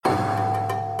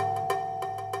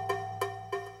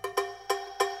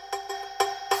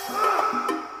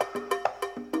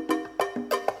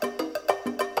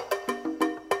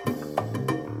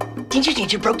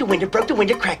Danger, broke the window,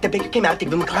 cracked the baker, came out,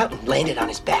 gave him a clout, and landed on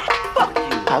his back. Fuck you.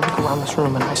 I look around this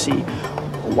room and I see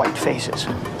white faces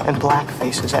and black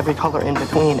faces, every color in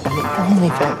between, and the only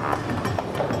thing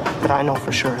that I know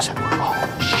for sure is that we're all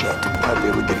shit. Might be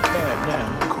able to get a cab now.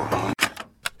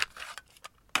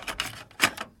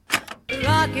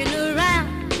 Rocking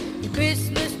around the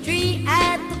Christmas tree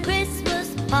at the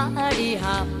Christmas party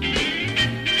hop.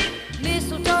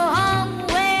 Mistletoe hung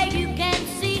where you can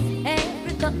see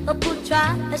every couple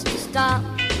tries to stop.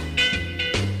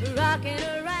 Rocking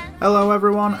around. Hello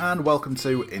everyone and welcome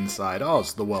to Inside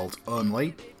Oz, the world's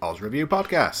only Oz review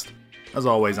podcast. As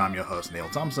always, I'm your host Neil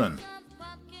Thompson.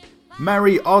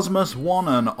 Merry Ozmas one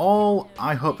and all.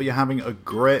 I hope that you're having a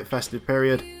great festive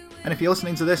period. And if you're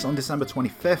listening to this on December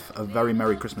 25th, a very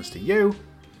Merry Christmas to you.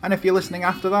 And if you're listening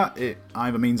after that, it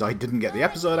either means I didn't get the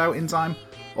episode out in time,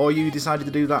 or you decided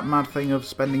to do that mad thing of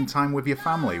spending time with your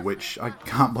family, which I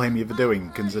can't blame you for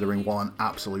doing, considering what an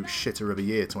absolute shitter of a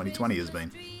year 2020 has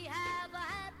been.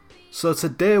 So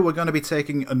today we're going to be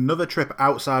taking another trip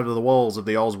outside of the walls of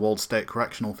the Oswald State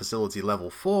Correctional Facility Level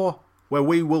 4, where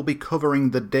we will be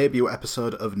covering the debut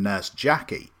episode of Nurse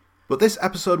Jackie. But this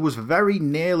episode was very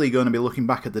nearly going to be looking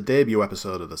back at the debut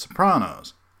episode of The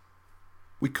Sopranos.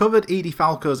 We covered Edie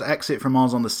Falco's exit from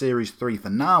Oz on the Series 3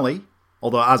 finale,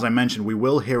 although as I mentioned we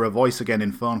will hear her voice again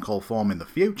in phone call form in the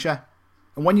future,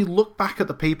 and when you look back at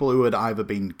the people who had either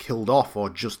been killed off or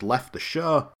just left the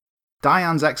show,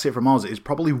 Diane's exit from Oz is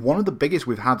probably one of the biggest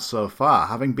we've had so far,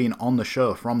 having been on the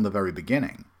show from the very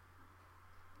beginning.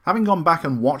 Having gone back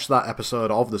and watched that episode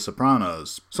of The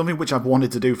Sopranos, something which I've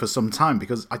wanted to do for some time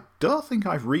because I don't think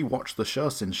I've rewatched the show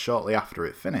since shortly after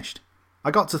it finished,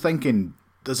 I got to thinking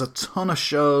there's a ton of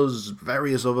shows,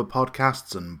 various other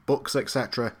podcasts and books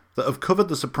etc. that have covered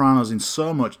The Sopranos in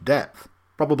so much depth,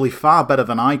 probably far better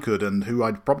than I could and who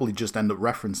I'd probably just end up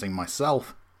referencing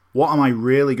myself. What am I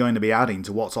really going to be adding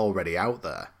to what's already out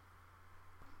there?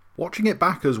 Watching it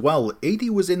back as well, Edie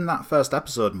was in that first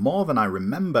episode more than I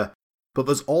remember, but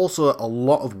there's also a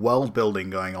lot of world building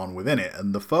going on within it,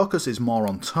 and the focus is more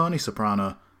on Tony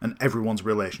Soprano and everyone's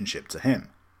relationship to him.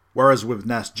 Whereas with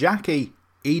Nurse Jackie,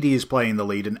 Edie is playing the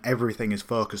lead and everything is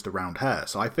focused around her,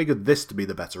 so I figured this to be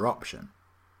the better option.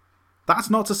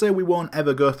 That's not to say we won't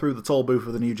ever go through the toll booth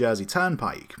of the New Jersey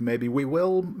Turnpike. Maybe we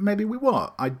will, maybe we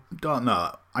won't. I don't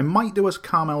know. I might do a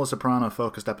Carmela Soprano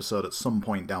focused episode at some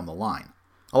point down the line.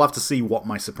 I'll have to see what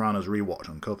my Sopranos rewatch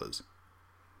uncovers.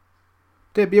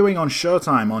 Debuting on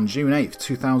Showtime on June 8th,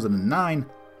 2009,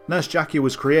 Nurse Jackie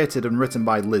was created and written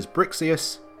by Liz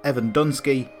Brixius, Evan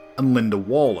Dunsky, and Linda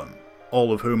Warlam,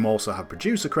 all of whom also have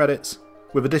producer credits,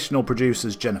 with additional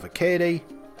producers Jennifer Cady,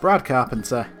 Brad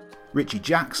Carpenter, Richie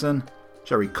Jackson,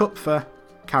 Jerry Kupfer,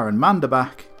 Karen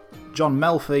Manderbach, John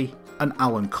Melfi, and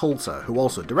Alan Coulter, who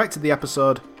also directed the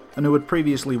episode and who had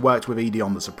previously worked with Edie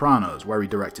on The Sopranos, where he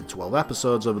directed 12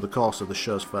 episodes over the course of the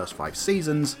show's first 5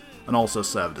 seasons, and also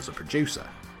served as a producer.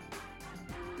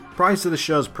 Prior to the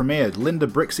show's premiere, Linda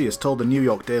Brixius told the New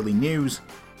York Daily News,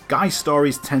 "Guy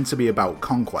stories tend to be about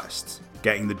conquests,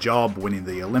 getting the job, winning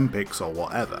the Olympics, or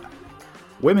whatever.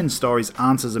 Women's stories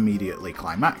aren't as immediately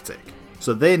climactic,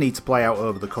 so they need to play out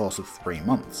over the course of 3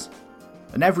 months.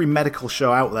 And every medical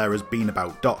show out there has been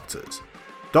about doctors.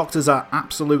 Doctors are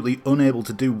absolutely unable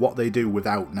to do what they do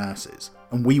without nurses,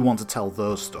 and we want to tell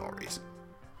those stories."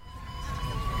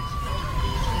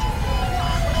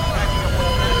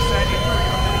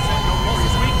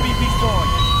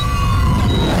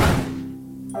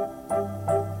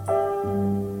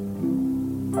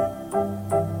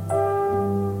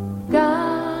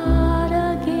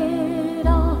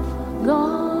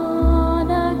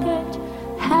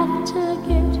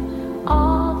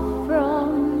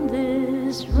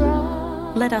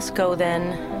 Let us go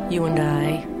then, you and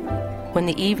I, when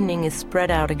the evening is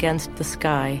spread out against the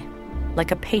sky,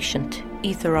 like a patient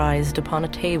etherized upon a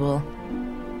table.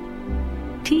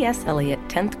 T.S. Eliot,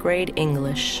 10th grade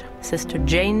English, Sister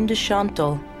Jane de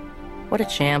Chantal. What a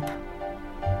champ.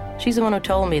 She's the one who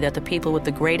told me that the people with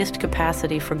the greatest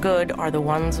capacity for good are the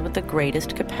ones with the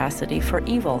greatest capacity for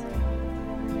evil.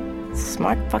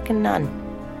 Smart fucking nun.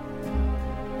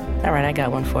 All right, I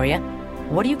got one for you.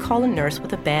 What do you call a nurse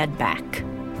with a bad back?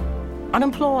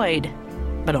 Unemployed.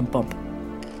 Ba-dum-bump.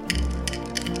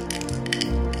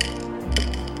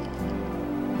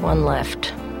 One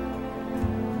left.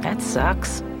 That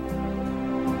sucks.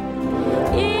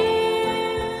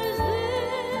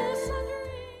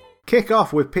 Kick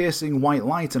off with piercing white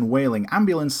light and wailing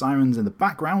ambulance sirens in the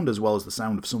background, as well as the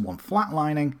sound of someone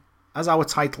flatlining, as our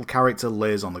title character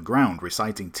lays on the ground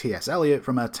reciting T.S. Eliot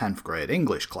from her 10th grade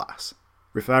English class,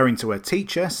 referring to her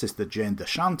teacher, Sister Jane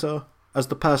DeShanto, as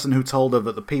the person who told her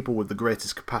that the people with the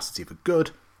greatest capacity for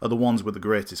good are the ones with the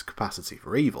greatest capacity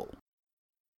for evil.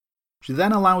 She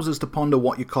then allows us to ponder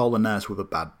what you call a nurse with a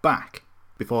bad back,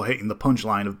 before hitting the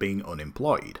punchline of being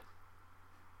unemployed.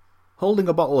 Holding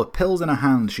a bottle of pills in her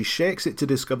hand, she shakes it to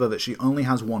discover that she only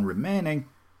has one remaining,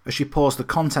 as she pours the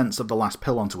contents of the last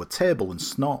pill onto a table and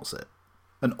snorts it.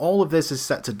 And all of this is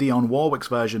set to Dionne Warwick's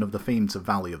version of the theme to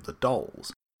Valley of the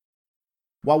Dolls.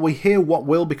 While we hear what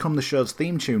will become the show's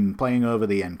theme tune playing over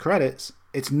the end credits,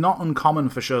 it's not uncommon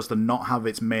for shows to not have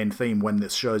its main theme when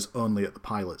this show is only at the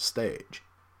pilot stage.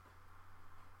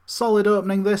 Solid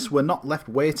opening this, we're not left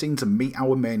waiting to meet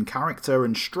our main character,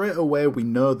 and straight away we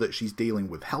know that she's dealing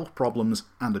with health problems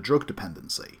and a drug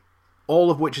dependency. All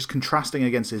of which is contrasting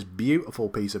against this beautiful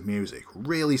piece of music.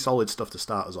 Really solid stuff to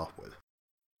start us off with.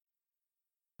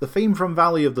 The theme from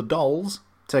Valley of the Dolls,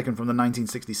 taken from the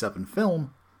 1967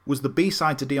 film, was the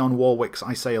B-side to Dionne Warwick's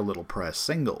I Say a Little Prayer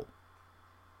single.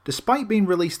 Despite being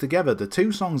released together, the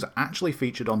two songs are actually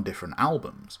featured on different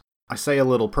albums. I Say a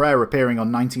Little Prayer appearing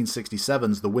on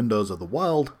 1967's The Windows of the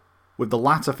World, with the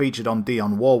latter featured on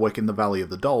Dionne Warwick in the Valley of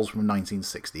the Dolls from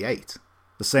 1968,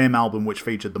 the same album which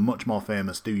featured the much more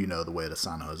famous Do You Know the Way to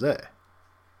San Jose.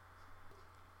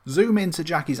 Zoom into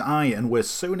Jackie's eye and we're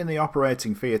soon in the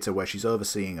operating theatre where she's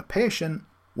overseeing a patient,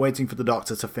 waiting for the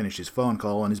doctor to finish his phone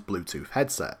call on his Bluetooth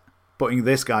headset, putting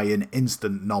this guy in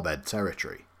instant knobhead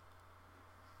territory.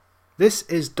 This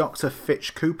is Dr.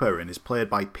 Fitch Cooper and is played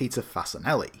by Peter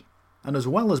Fasanelli, and as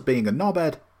well as being a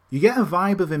knobhead, you get a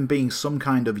vibe of him being some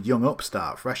kind of young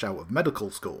upstart fresh out of medical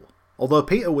school, although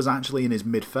Peter was actually in his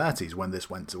mid-30s when this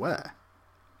went to air.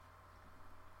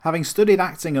 Having studied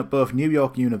acting at both New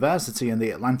York University and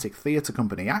the Atlantic Theatre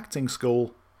Company Acting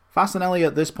School, Fasanelli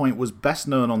at this point was best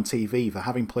known on TV for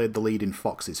having played the lead in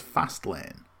Fox's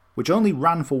Fastlane, which only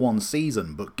ran for one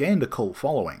season but gained a cult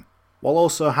following, while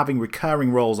also having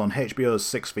recurring roles on HBO's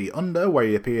 6 Feet Under, where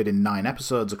he appeared in 9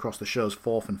 episodes across the show's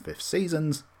 4th and 5th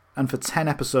seasons, and for 10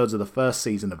 episodes of the first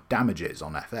season of Damages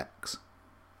on FX.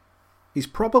 He's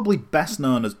probably best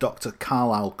known as Dr.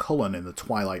 Carlisle Cullen in the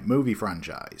Twilight movie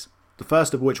franchise, the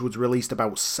first of which was released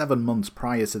about 7 months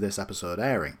prior to this episode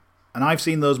airing, and I've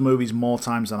seen those movies more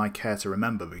times than I care to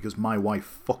remember because my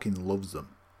wife fucking loves them.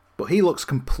 But he looks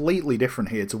completely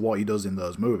different here to what he does in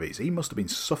those movies. He must have been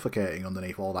suffocating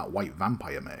underneath all that white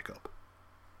vampire makeup.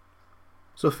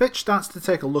 So Fitch starts to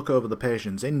take a look over the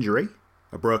patient's injury,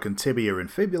 a broken tibia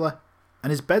and fibula, and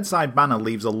his bedside manner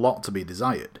leaves a lot to be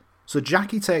desired. So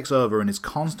Jackie takes over and is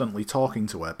constantly talking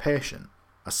to her patient,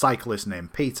 a cyclist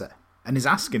named Peter, and is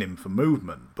asking him for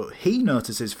movement, but he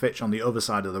notices Fitch on the other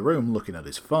side of the room looking at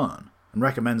his phone, and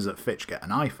recommends that Fitch get an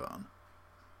iPhone.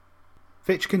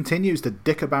 Fitch continues to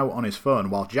dick about on his phone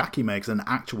while Jackie makes an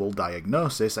actual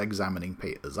diagnosis examining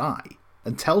Peter's eye,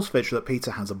 and tells Fitch that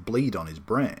Peter has a bleed on his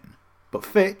brain. But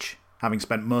Fitch, having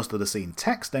spent most of the scene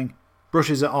texting,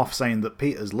 brushes it off saying that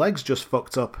Peter's leg's just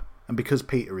fucked up, and because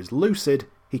Peter is lucid,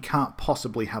 he can't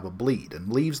possibly have a bleed,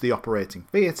 and leaves the operating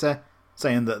theatre,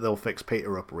 saying that they'll fix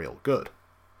Peter up real good.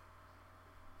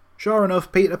 Sure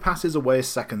enough, Peter passes away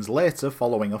seconds later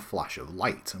following a flash of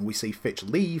light, and we see Fitch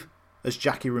leave as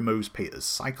Jackie removes Peter's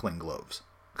cycling gloves,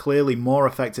 clearly more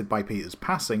affected by Peter's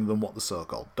passing than what the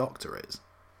so-called doctor is.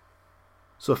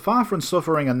 So far from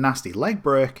suffering a nasty leg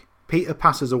break, Peter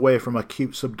passes away from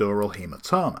acute subdural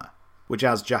hematoma, which,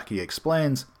 as Jackie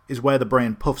explains, is where the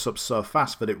brain puffs up so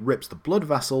fast that it rips the blood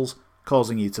vessels,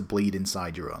 causing you to bleed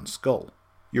inside your own skull.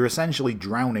 You're essentially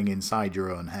drowning inside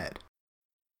your own head.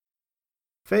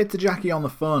 Fade to Jackie on the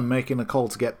phone making a call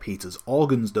to get Peter's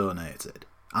organs donated,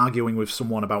 arguing with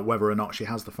someone about whether or not she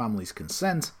has the family's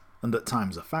consent, and at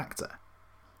times a factor.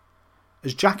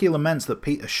 As Jackie laments that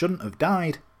Peter shouldn't have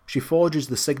died, she forges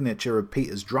the signature of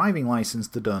Peter's driving licence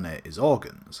to donate his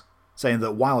organs, saying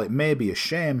that while it may be a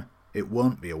shame, it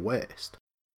won't be a waste.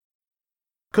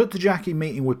 Cut to Jackie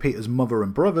meeting with Peter's mother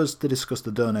and brothers to discuss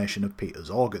the donation of Peter's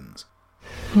organs.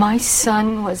 My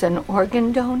son was an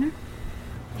organ donor?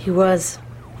 He was.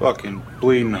 Fucking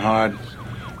bleeding hard.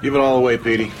 Give it all away,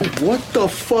 Petey. What the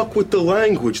fuck with the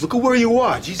language? Look at where you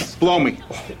are. Jesus. Blow me.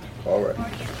 All right.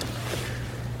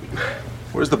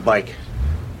 Where's the bike?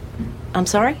 I'm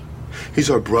sorry?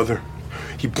 He's our brother.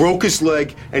 He broke his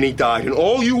leg and he died. And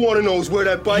all you want to know is where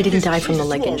that bike is. He didn't die from the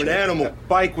leg You are injury. an animal. That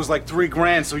bike was like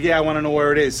 $3,000, so yeah, I want to know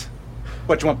where it is.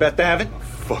 What, you want Beth to have it?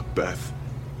 Fuck Beth.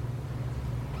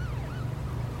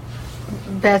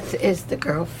 Beth is the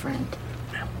girlfriend.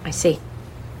 I see.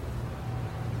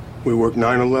 We work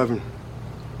 9/11.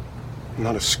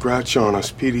 Not a scratch on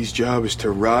us. Petey's job is to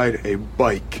ride a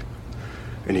bike.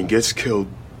 And he gets killed.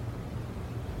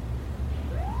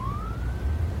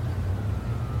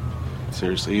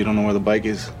 Seriously, you don't know where the bike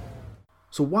is?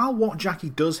 So while what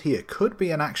Jackie does here could be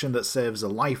an action that saves a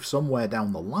life somewhere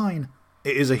down the line,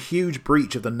 it is a huge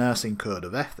breach of the nursing code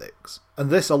of ethics. And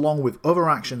this, along with other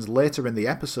actions later in the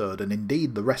episode and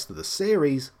indeed the rest of the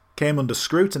series, came under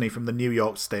scrutiny from the New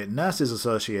York State Nurses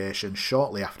Association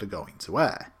shortly after going to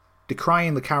air,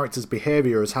 decrying the character's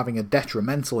behaviour as having a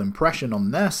detrimental impression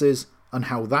on nurses and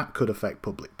how that could affect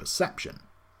public perception.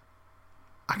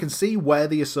 I can see where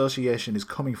the association is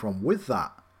coming from with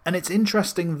that, and it's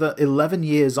interesting that 11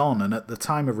 years on and at the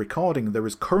time of recording there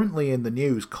is currently in the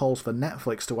news calls for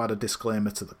Netflix to add a disclaimer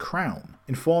to The Crown,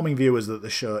 informing viewers that the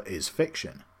show is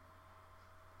fiction.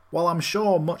 While I'm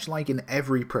sure, much like in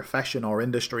every profession or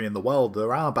industry in the world,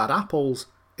 there are bad apples,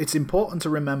 it's important to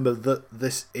remember that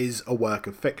this is a work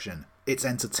of fiction. It's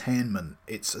entertainment,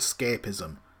 it's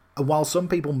escapism, and while some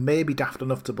people may be daft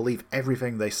enough to believe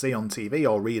everything they see on TV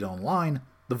or read online,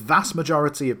 the vast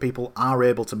majority of people are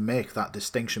able to make that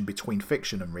distinction between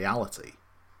fiction and reality.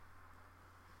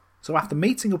 So after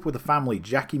meeting up with the family,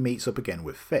 Jackie meets up again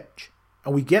with Fitch,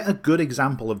 and we get a good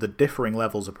example of the differing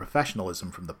levels of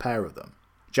professionalism from the pair of them,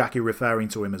 Jackie referring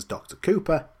to him as Dr.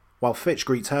 Cooper, while Fitch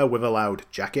greets her with a loud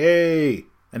 "Jackie!"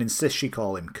 and insists she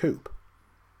call him Coop.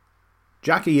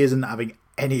 Jackie isn't having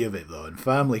any of it though, and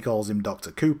firmly calls him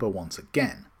Dr. Cooper once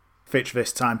again, Fitch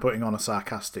this time putting on a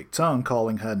sarcastic tone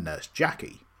calling her Nurse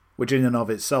Jackie, which in and of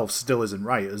itself still isn't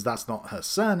right as that's not her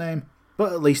surname,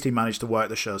 but at least he managed to work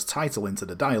the show's title into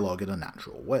the dialogue in a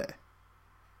natural way.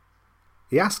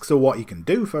 He asks her what he can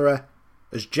do for her,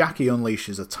 as Jackie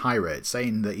unleashes a tirade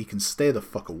saying that he can stay the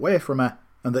fuck away from her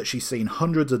and that she's seen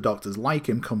hundreds of doctors like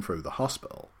him come through the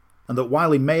hospital, and that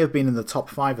while he may have been in the top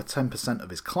 5 or 10% of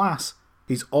his class,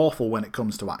 he's awful when it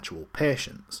comes to actual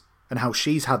patients, and how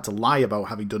she's had to lie about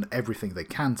having done everything they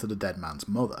can to the dead man's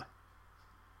mother.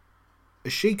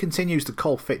 As she continues to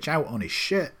call Fitch out on his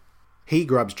shit, he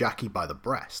grabs Jackie by the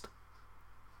breast.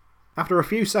 After a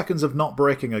few seconds of not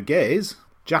breaking her gaze,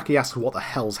 Jackie asks what the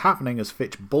hell's happening as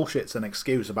Fitch bullshits an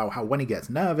excuse about how when he gets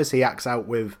nervous he acts out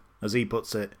with, as he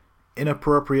puts it,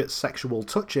 inappropriate sexual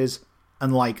touches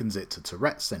and likens it to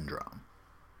Tourette's syndrome.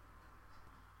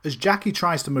 As Jackie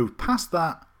tries to move past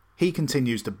that, he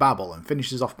continues to babble and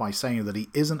finishes off by saying that he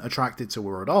isn't attracted to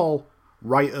her at all,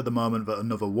 right at the moment that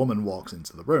another woman walks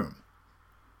into the room.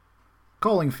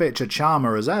 Calling Fitch a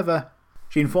charmer as ever,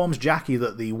 she informs Jackie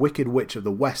that the Wicked Witch of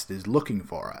the West is looking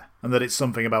for her, and that it's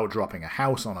something about dropping a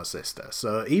house on her sister,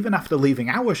 so even after leaving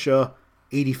our show,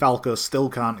 Edie Falco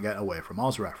still can't get away from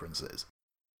Oz references.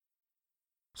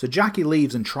 So Jackie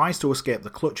leaves and tries to escape the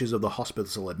clutches of the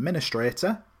hospital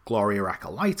administrator, Gloria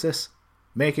Acolytis,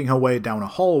 making her way down a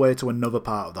hallway to another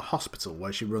part of the hospital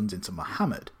where she runs into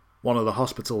Mohammed, one of the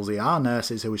hospital's ER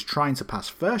nurses who is trying to pass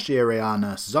first-year ER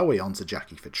nurse Zoe on to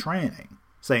Jackie for training,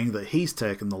 saying that he's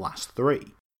taken the last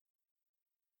 3.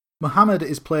 Mohammed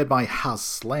is played by Haz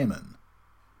Slayman.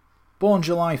 Born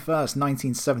July 1st,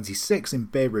 1976 in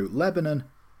Beirut, Lebanon,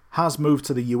 Haz moved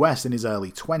to the US in his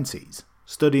early 20s,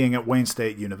 studying at Wayne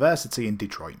State University in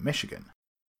Detroit, Michigan.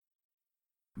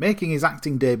 Making his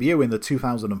acting debut in the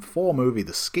 2004 movie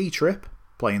The Ski Trip,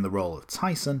 playing the role of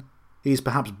Tyson, he is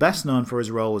perhaps best known for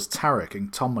his role as Tarek in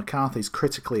Tom McCarthy's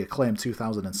critically acclaimed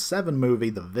 2007 movie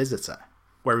The Visitor,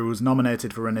 where he was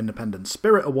nominated for an Independent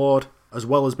Spirit Award, as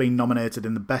well as being nominated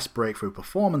in the Best Breakthrough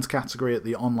Performance category at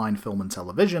the Online Film and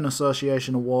Television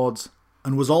Association Awards,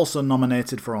 and was also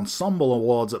nominated for Ensemble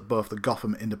Awards at both the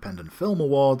Gotham Independent Film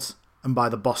Awards and by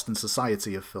the Boston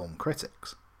Society of Film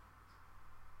Critics.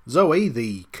 Zoe,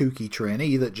 the kooky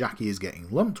trainee that Jackie is getting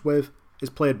lumped with, is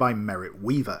played by Merritt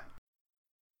Weaver.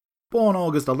 Born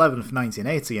August 11th,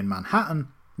 1980 in Manhattan,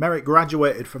 Merritt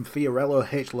graduated from Fiorello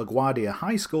H. LaGuardia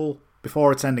High School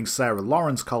before attending Sarah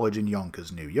Lawrence College in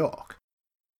Yonkers, New York.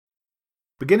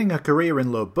 Beginning her career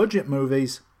in low-budget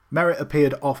movies, Merritt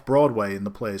appeared off-Broadway in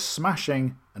the plays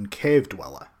Smashing and Cave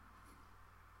Dweller.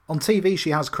 On TV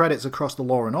she has credits across the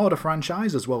Law & Order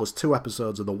franchise as well as 2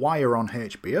 episodes of The Wire on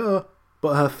HBO,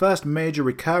 but her first major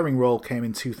recurring role came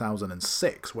in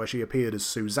 2006, where she appeared as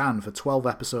Suzanne for 12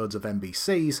 episodes of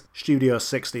NBC's Studio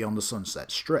 60 on the Sunset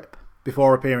Strip,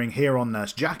 before appearing here on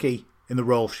Nurse Jackie in the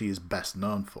role she is best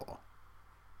known for.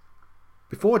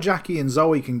 Before Jackie and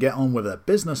Zoe can get on with their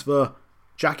business though,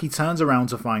 Jackie turns around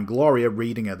to find Gloria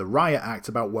reading her the riot act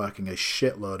about working a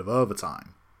shitload of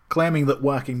overtime, claiming that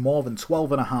working more than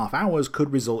 12.5 hours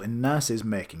could result in nurses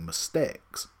making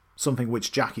mistakes, something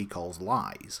which Jackie calls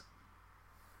lies.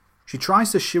 She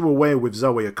tries to shoo away with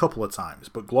Zoe a couple of times,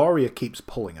 but Gloria keeps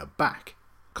pulling her back,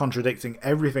 contradicting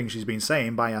everything she's been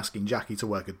saying by asking Jackie to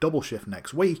work a double shift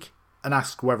next week, and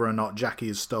asks whether or not Jackie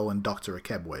has stolen Dr.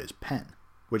 Akebwe's pen,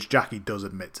 which Jackie does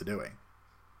admit to doing.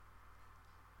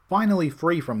 Finally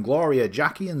free from Gloria,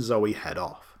 Jackie and Zoe head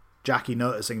off, Jackie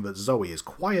noticing that Zoe is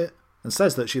quiet and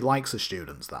says that she likes the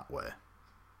students that way.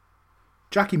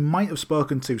 Jackie might have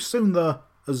spoken too soon though,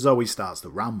 as Zoe starts to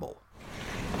ramble.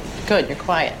 Good, you're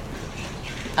quiet.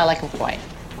 I like him quiet.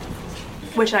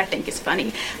 Which I think is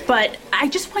funny. But I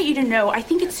just want you to know, I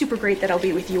think it's super great that I'll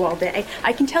be with you all day.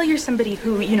 I can tell you're somebody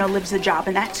who, lives the job,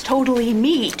 and that's totally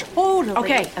me. Totally.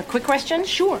 Okay, a quick question?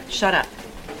 Sure. Shut up.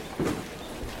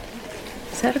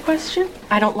 Is that a question?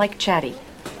 I don't like chatty,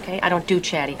 okay? I don't do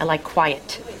chatty. I like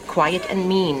quiet. Quiet and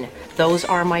mean. Those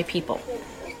are my people.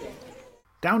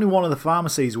 Down in one of the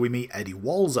pharmacies we meet Eddie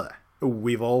Walzer, who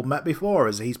we've all met before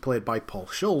as he's played by Paul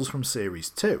Schulz from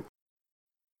Series 2.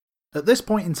 At this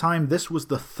point in time, this was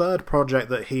the third project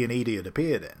that he and Edie had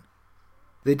appeared in.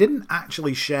 They didn't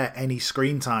actually share any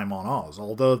screen time on Oz,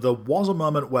 although there was a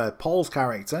moment where Paul's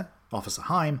character, Officer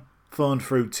Heim, phoned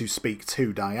through to speak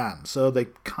to Diane, so they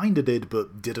kinda did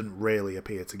but didn't really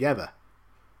appear together.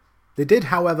 They did,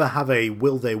 however, have a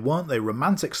will they won't they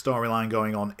romantic storyline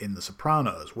going on in The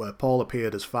Sopranos, where Paul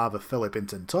appeared as Father Philip in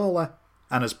Tintola,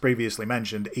 and as previously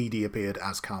mentioned, Edie appeared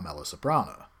as Carmela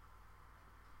Soprano.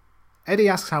 Eddie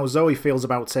asks how Zoe feels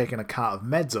about taking a cart of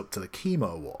meds up to the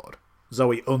chemo ward,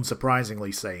 Zoe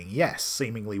unsurprisingly saying yes,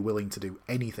 seemingly willing to do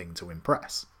anything to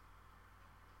impress.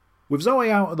 With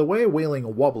Zoe out of the way wheeling a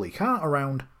wobbly cart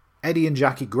around, Eddie and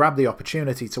Jackie grab the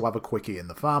opportunity to have a quickie in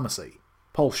the pharmacy,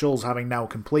 Paul Schulz having now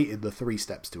completed the 3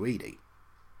 steps to Edie.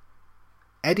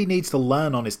 Eddie needs to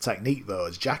learn on his technique though,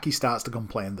 as Jackie starts to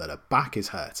complain that her back is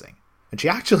hurting, and she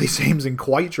actually seems in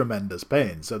quite tremendous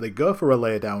pain, so they go for a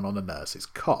lay down on a nurse's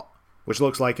cot, which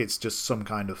looks like it's just some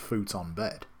kind of futon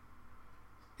bed.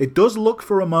 It does look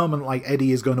for a moment like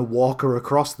Eddie is going to walk her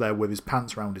across there with his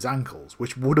pants round his ankles,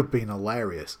 which would have been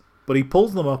hilarious, but he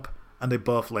pulls them up and they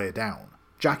both lay down,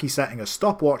 Jackie setting a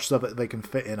stopwatch so that they can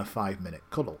fit in a 5-minute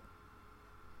cuddle.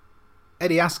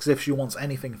 Eddie asks if she wants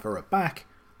anything for her back,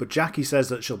 but Jackie says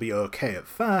that she'll be okay at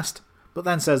first, but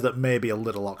then says that maybe a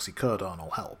little oxycodone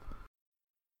will help.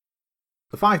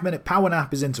 The 5-minute power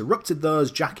nap is interrupted though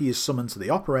as Jackie is summoned to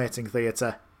the operating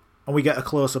theatre, and we get a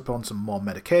close-up on some more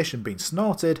medication being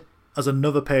snorted as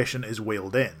another patient is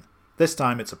wheeled in. This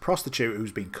time it's a prostitute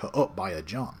who's been cut up by her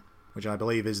John, which I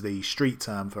believe is the street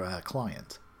term for her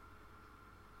client.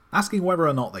 Asking whether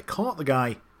or not they caught the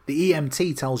guy, the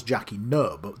EMT tells Jackie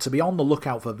no, but to be on the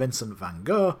lookout for Vincent van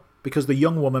Gogh because the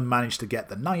young woman managed to get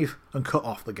the knife and cut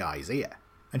off the guy's ear.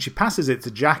 And she passes it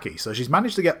to Jackie, so she's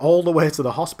managed to get all the way to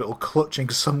the hospital clutching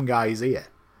some guy's ear.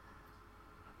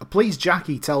 A pleased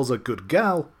Jackie tells her good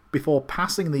girl before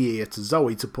passing the ear to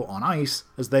Zoe to put on ice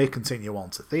as they continue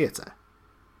on to theatre.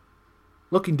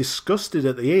 Looking disgusted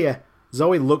at the ear,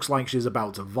 Zoe looks like she's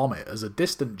about to vomit as a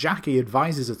distant Jackie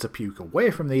advises her to puke away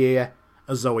from the ear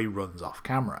as Zoe runs off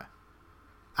camera.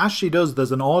 As she does,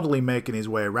 there's an orderly making his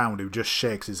way around who just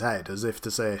shakes his head as if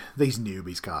to say, these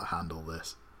newbies can't handle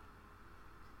this.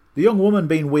 The young woman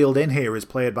being wheeled in here is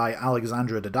played by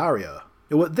Alexandra Daddario,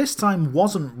 who at this time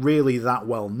wasn't really that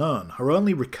well known. Her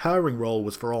only recurring role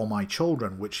was for All My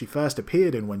Children, which she first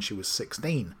appeared in when she was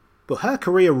 16. But her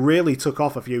career really took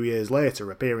off a few years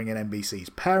later, appearing in NBC's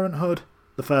Parenthood,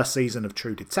 the first season of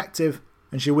True Detective,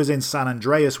 and she was in San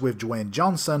Andreas with Dwayne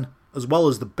Johnson, as well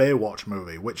as the Baywatch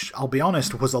movie, which, I'll be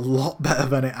honest, was a lot better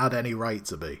than it had any right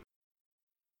to be.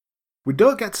 We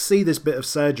don't get to see this bit of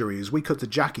surgery as we cut to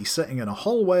Jackie sitting in a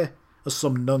hallway as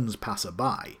some nuns pass her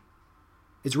by.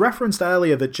 It's referenced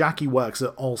earlier that Jackie works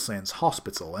at All Saints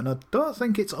Hospital, and I don't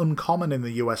think it's uncommon in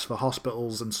the US for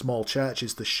hospitals and small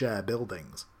churches to share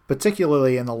buildings,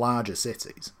 particularly in the larger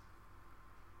cities.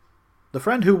 The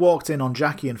friend who walked in on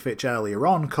Jackie and Fitch earlier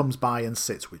on comes by and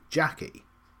sits with Jackie.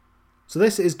 So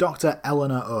this is Dr.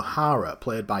 Eleanor O'Hara,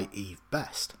 played by Eve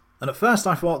Best. And at first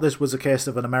I thought this was a case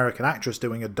of an American actress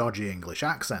doing a dodgy English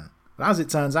accent, but as it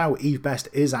turns out, Eve Best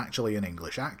is actually an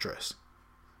English actress.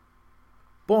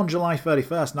 Born July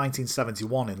 31st,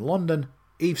 1971 in London,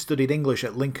 Eve studied English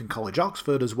at Lincoln College,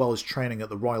 Oxford, as well as training at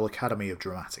the Royal Academy of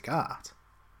Dramatic Art.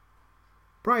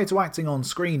 Prior to acting on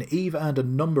screen, Eve earned a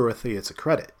number of theatre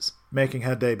credits, making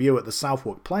her debut at the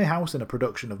Southwark Playhouse in a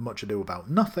production of Much Ado About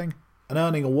Nothing, and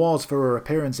earning awards for her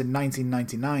appearance in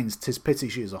 1999's 'Tis Pity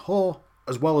She's a Whore,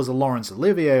 as well as a Laurence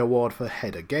Olivier Award for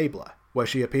Hedda Gabler, where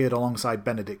she appeared alongside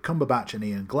Benedict Cumberbatch and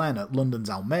Ian Glenn at London's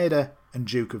Almeida and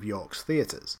Duke of York's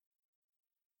theatres.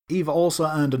 Eve also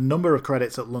earned a number of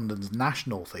credits at London's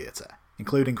National Theatre,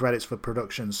 including credits for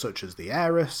productions such as The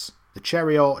Heiress, The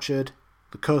Cherry Orchard,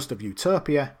 The Coast of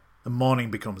Utopia, and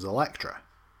Morning Becomes Electra.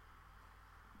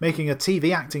 Making a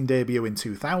TV acting debut in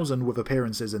 2000 with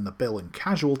appearances in The Bill and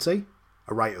Casualty,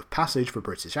 A Rite of Passage for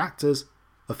British actors,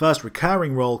 Her first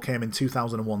recurring role came in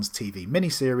 2001's TV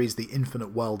miniseries The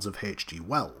Infinite Worlds of H.G.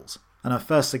 Wells, and her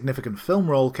first significant film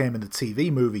role came in the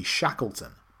TV movie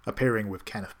Shackleton, appearing with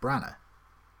Kenneth Branagh.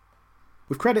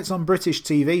 With credits on British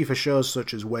TV for shows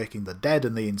such as Waking the Dead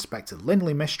and the Inspector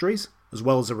Lynley mysteries, as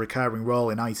well as a recurring role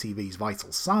in ITV's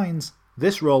Vital Signs,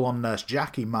 this role on Nurse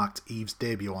Jackie marked Eve's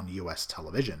debut on US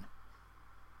television.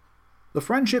 The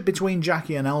friendship between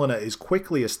Jackie and Eleanor is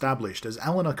quickly established as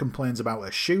Eleanor complains about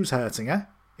her shoes hurting her,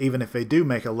 even if they do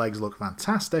make her legs look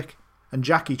fantastic, and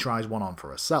Jackie tries one on for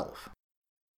herself.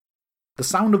 The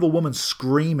sound of a woman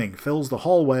screaming fills the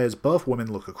hallway as both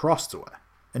women look across to her,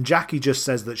 and Jackie just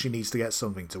says that she needs to get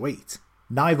something to eat,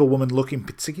 neither woman looking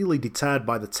particularly deterred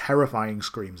by the terrifying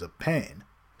screams of pain,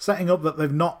 setting up that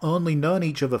they've not only known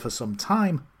each other for some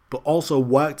time, but also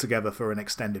worked together for an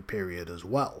extended period as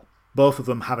well, both of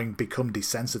them having become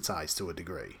desensitized to a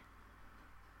degree.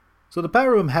 So the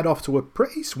pair of them head off to a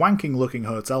pretty swanking looking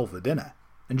hotel for dinner,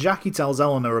 and Jackie tells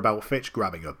Eleanor about Fitch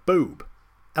grabbing her boob,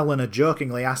 Eleanor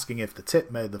jokingly asking if the tip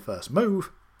made the first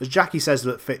move, as Jackie says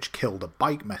that Fitch killed a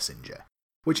bike messenger,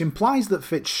 which implies that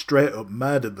Fitch straight up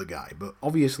murdered the guy, but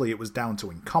obviously it was down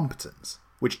to incompetence,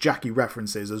 which Jackie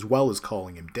references as well as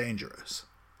calling him dangerous.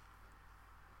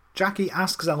 Jackie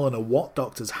asks Eleanor what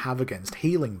doctors have against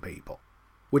healing people,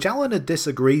 which Eleanor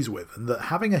disagrees with, and that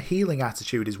having a healing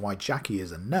attitude is why Jackie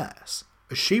is a nurse,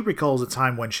 as she recalls a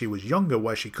time when she was younger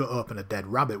where she cut open a dead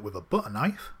rabbit with a butter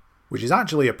knife, which is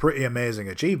actually a pretty amazing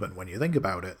achievement when you think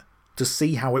about it, to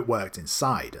see how it worked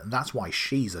inside, and that's why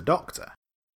she's a doctor.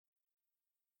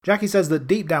 Jackie says that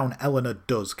deep down Eleanor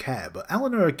does care, but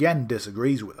Eleanor again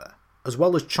disagrees with her, as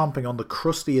well as chomping on the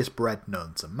crustiest bread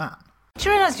known to man. Do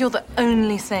you realise you're the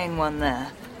only sane one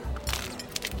there?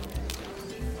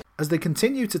 As they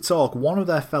continue to talk, one of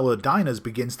their fellow diners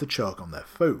begins to choke on their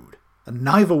food, and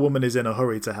neither woman is in a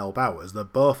hurry to help out as they're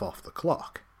both off the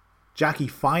clock. Jackie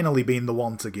finally being the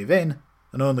one to give in,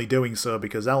 and only doing so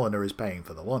because Eleanor is paying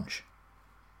for the lunch.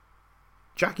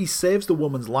 Jackie saves the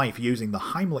woman's life using the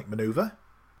Heimlich manoeuvre,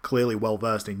 clearly well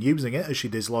versed in using it as she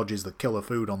dislodges the killer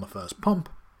food on the first pump,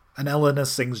 and Eleanor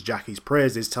sings Jackie's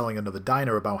praises, telling another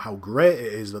diner about how great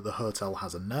it is that the hotel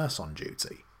has a nurse on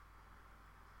duty.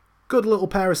 Good little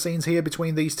pair of scenes here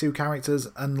between these two characters,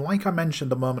 and like I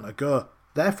mentioned a moment ago,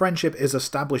 their friendship is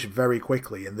established very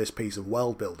quickly in this piece of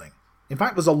world building. In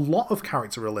fact, there's a lot of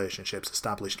character relationships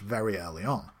established very early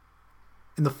on.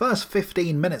 In the first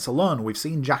 15 minutes alone, we've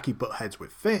seen Jackie butt heads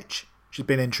with Fitch, she's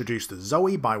been introduced to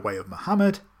Zoe by way of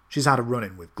Mohammed, she's had a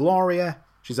run-in with Gloria,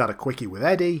 she's had a quickie with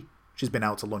Eddie, she's been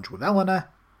out to lunch with Eleanor,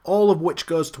 all of which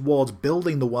goes towards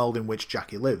building the world in which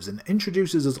Jackie lives and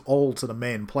introduces us all to the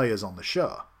main players on the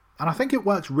show. And I think it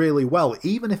works really well,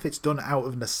 even if it's done out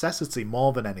of necessity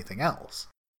more than anything else.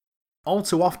 All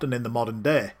too often in the modern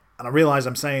day, and I realise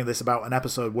I'm saying this about an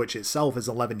episode which itself is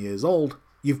 11 years old,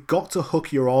 you've got to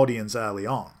hook your audience early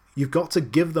on. You've got to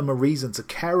give them a reason to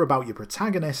care about your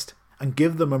protagonist, and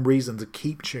give them a reason to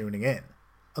keep tuning in.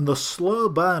 And the slow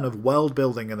burn of world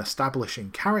building and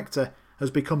establishing character has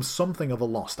become something of a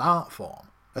lost art form,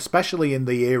 especially in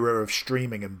the era of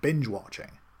streaming and binge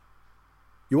watching.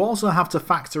 You also have to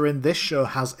factor in this show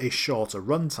has a shorter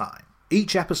runtime.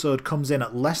 Each episode comes in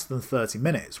at less than 30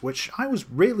 minutes, which I was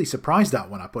really surprised at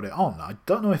when I put it on. I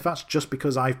don't know if that's just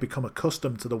because I've become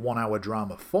accustomed to the 1 hour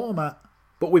drama format,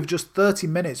 but with just 30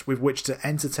 minutes with which to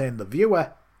entertain the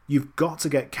viewer, you've got to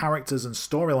get characters and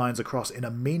storylines across in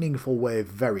a meaningful way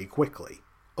very quickly.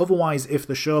 Otherwise, if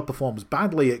the show performs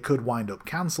badly, it could wind up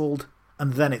cancelled,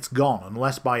 and then it's gone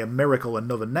unless by a miracle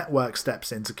another network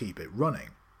steps in to keep it running.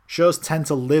 Shows tend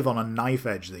to live on a knife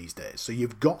edge these days, so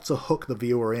you've got to hook the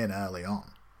viewer in early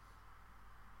on.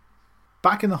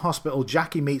 Back in the hospital,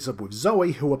 Jackie meets up with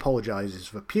Zoe, who apologises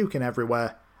for puking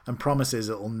everywhere and promises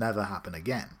it'll never happen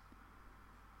again.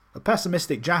 A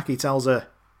pessimistic Jackie tells her,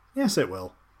 yes it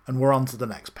will, and we're on to the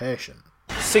next patient.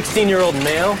 16-year-old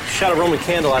male shot a Roman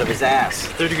candle out of his ass.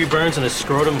 3rd-degree burns in his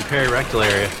scrotum and perirectal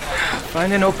area.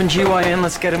 Find an open GYN,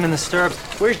 let's get him in the stirrups.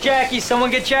 Where's Jackie?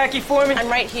 Someone get Jackie for me? I'm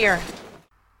right here.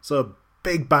 So,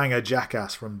 big banger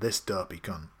jackass from this dopey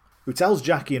cunt, who tells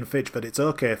Jackie and Fitch that it's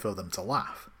okay for them to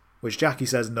laugh, which Jackie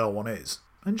says no one is,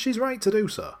 and she's right to do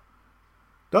so.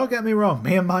 Don't get me wrong,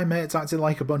 me and my mates acted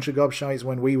like a bunch of gobshites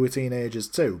when we were teenagers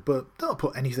too, but don't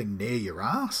put anything near your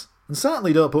ass, and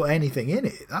certainly don't put anything in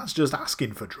it, that's just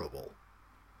asking for trouble.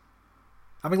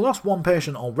 Having lost one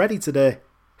patient already today,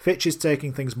 Fitch is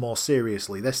taking things more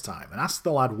seriously this time, and asks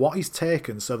the lad what he's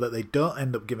taken so that they don't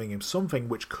end up giving him something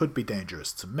which could be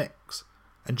dangerous to mix.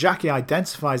 And Jackie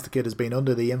identifies the kid as being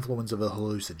under the influence of a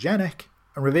hallucinogenic,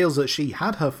 and reveals that she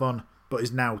had her fun, but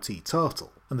is now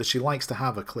teetotal, and that she likes to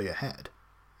have a clear head.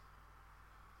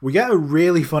 We get a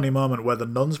really funny moment where the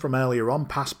nuns from earlier on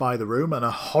pass by the room and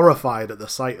are horrified at the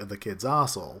sight of the kid's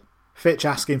arsehole, Fitch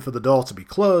asking for the door to be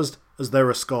closed as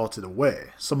they're escorted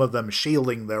away, some of them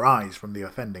shielding their eyes from the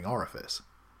offending orifice.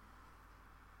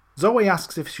 Zoe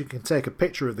asks if she can take a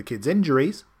picture of the kid's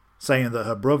injuries, saying that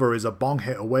her brother is a bong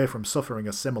hit away from suffering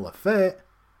a similar fate,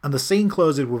 and the scene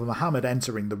closes with Mohammed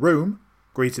entering the room,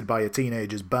 greeted by a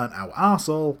teenager's burnt-out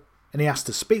arsehole, and he asks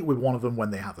to speak with one of them when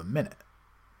they have a minute.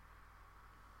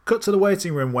 Cut to the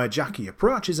waiting room where Jackie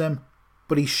approaches him,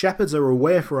 but he shepherds her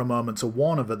away for a moment to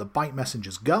warn her that the bike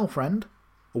messenger's girlfriend,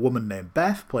 a woman named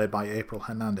Beth, played by April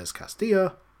Hernandez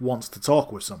Castillo, wants to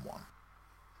talk with someone.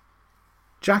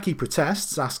 Jackie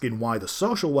protests, asking why the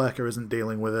social worker isn't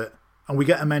dealing with it, and we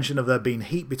get a mention of there being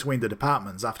heat between the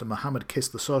departments after Mohammed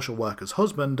kissed the social worker's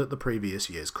husband at the previous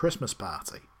year's Christmas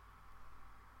party.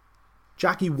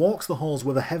 Jackie walks the halls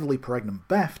with a heavily pregnant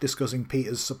Beth discussing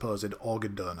Peter's supposed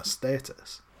organ donor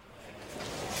status.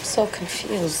 I'm so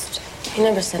confused. He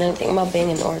never said anything about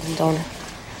being an organ donor.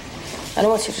 I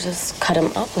don't want you to just cut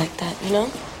him up like that, you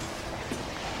know?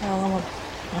 Well,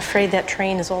 I'm afraid that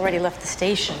train has already left the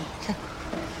station.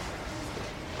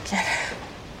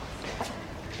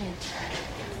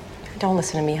 Don't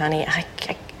listen to me, honey.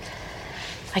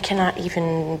 I cannot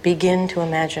even begin to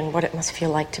imagine what it must feel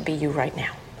like to be you right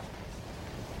now.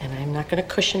 And I'm not going to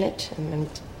cushion it and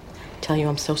tell you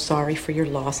I'm so sorry for your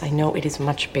loss. I know it is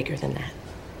much bigger than that.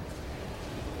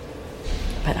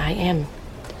 But I am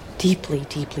deeply,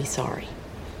 deeply sorry.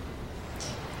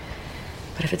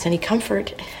 But if it's any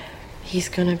comfort, he's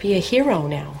going to be a hero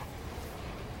now.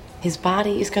 His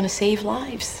body is going to save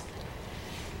lives.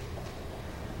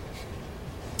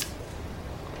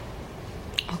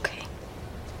 Okay.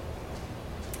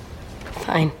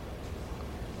 Fine.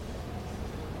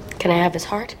 Can I have his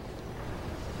heart?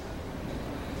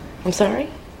 I'm sorry?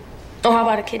 Oh, how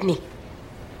about a kidney?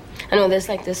 I know there's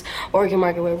like this organ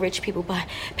market where rich people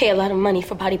pay a lot of money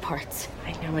for body parts.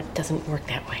 I know it doesn't work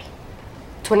that way.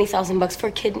 $20,000 for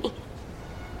a kidney.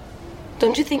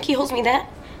 Don't you think he owes me that?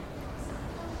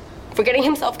 For getting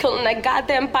himself killed on that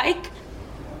goddamn bike?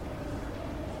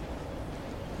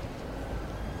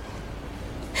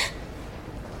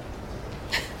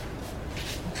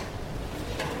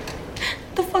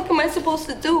 The fuck am I supposed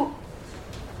to do?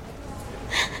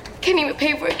 Can't even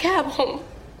pay for a cab home.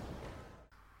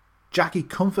 Jackie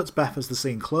comforts Beth as the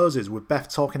scene closes, with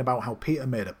Beth talking about how Peter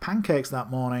made her pancakes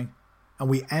that morning, and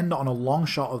we end on a long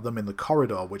shot of them in the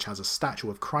corridor which has a statue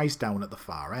of Christ down at the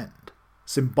far end,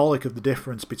 symbolic of the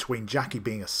difference between Jackie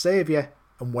being a saviour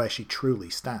and where she truly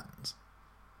stands.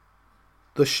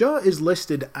 The show is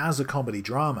listed as a comedy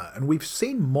drama, and we've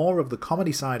seen more of the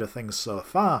comedy side of things so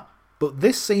far, but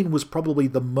this scene was probably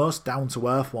the most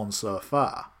down-to-earth one so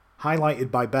far,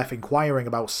 highlighted by Beth inquiring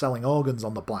about selling organs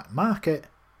on the black market,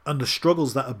 and the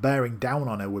struggles that are bearing down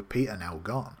on her with Peter now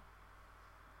gone.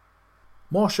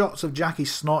 More shots of Jackie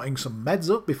snorting some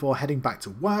meds up before heading back to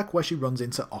work, where she runs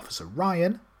into Officer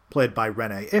Ryan, played by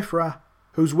Renee Ifrah,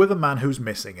 who's with a man who's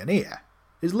missing an ear.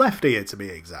 His left ear, to be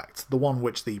exact, the one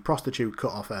which the prostitute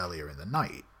cut off earlier in the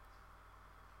night.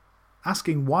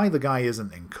 Asking why the guy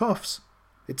isn't in cuffs,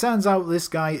 it turns out this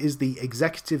guy is the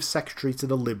executive secretary to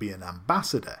the Libyan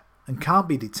ambassador, and can't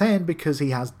be detained because he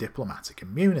has diplomatic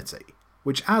immunity,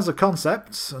 which as a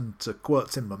concept, and to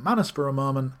quote Tim McManus for a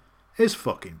moment, is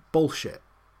fucking bullshit.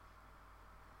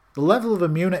 The level of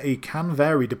immunity can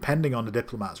vary depending on the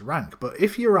diplomat's rank, but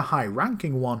if you're a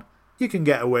high-ranking one, you can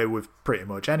get away with pretty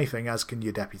much anything, as can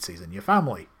your deputies and your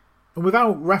family. And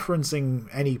without referencing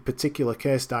any particular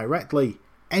case directly,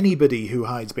 anybody who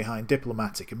hides behind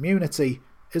diplomatic immunity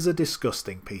is a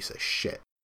disgusting piece of shit.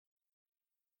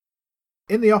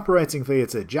 In the operating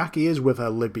theatre, Jackie is with her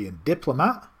Libyan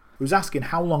diplomat, who's asking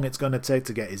how long it's going to take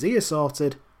to get his ear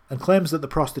sorted, and claims that the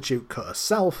prostitute cut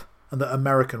herself, and that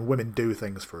American women do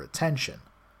things for attention.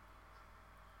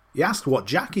 He asks what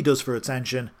Jackie does for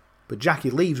attention, but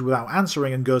Jackie leaves without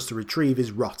answering and goes to retrieve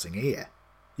his rotting ear,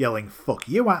 yelling "fuck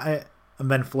you" at it, and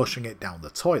then flushing it down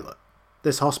the toilet.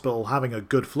 This hospital having a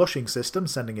good flushing system,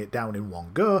 sending it down in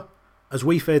one go, as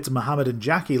we fade to Mohammed and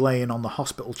Jackie laying on the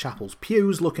hospital chapel's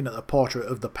pews looking at the portrait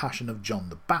of the Passion of John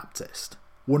the Baptist,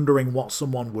 wondering what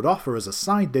someone would offer as a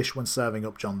side dish when serving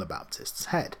up John the Baptist's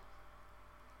head.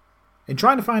 In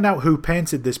trying to find out who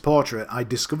painted this portrait, I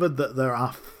discovered that there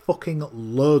are fucking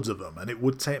loads of them, and it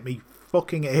would take me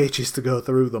fucking ages to go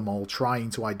through them all trying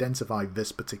to identify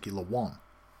this particular one.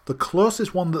 The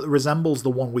closest one that resembles the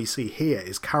one we see here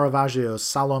is Caravaggio's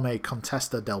Salome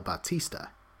Contessa del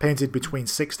Battista, painted between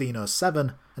 1607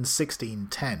 and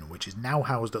 1610, which is now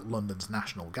housed at London's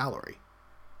National Gallery.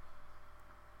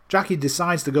 Jackie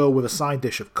decides to go with a side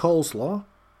dish of coleslaw,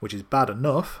 which is bad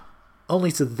enough,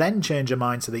 only to then change her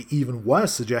mind to the even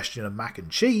worse suggestion of mac and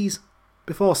cheese,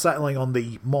 before settling on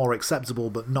the more acceptable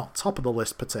but not top of the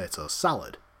list potato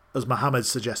salad, as Mohammed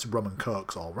suggested rum and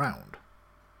cokes all round.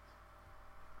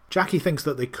 Jackie thinks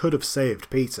that they could have saved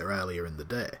Peter earlier in the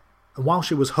day, and while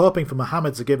she was hoping for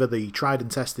Mohammed to give her the tried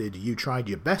and tested "you tried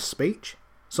your best" speech,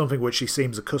 something which she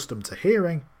seems accustomed to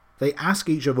hearing, they ask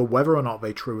each other whether or not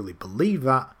they truly believe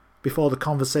that, before the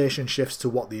conversation shifts to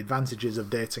what the advantages of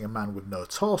dating a man with no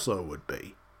torso would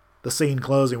be, the scene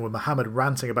closing with Mohammed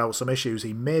ranting about some issues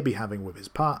he may be having with his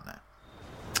partner.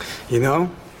 You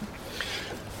know,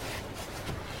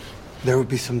 there would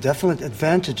be some definite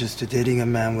advantages to dating a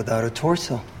man without a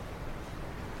torso.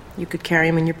 You could carry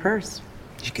him in your purse.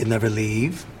 You could never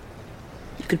leave.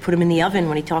 You could put him in the oven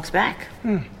when he talks back.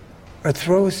 Or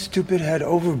throw his stupid head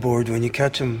overboard when you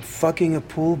catch him fucking a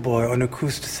pool boy on a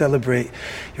cruise to celebrate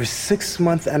your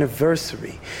 6-month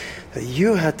anniversary that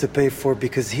you had to pay for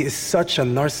because he is such a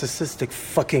narcissistic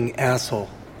fucking asshole.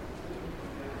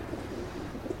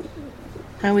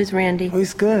 How is Randy? Oh,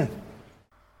 he's good.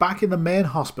 Back in the main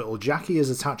hospital, Jackie is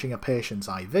attaching a patient's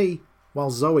IV, while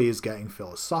Zoe is getting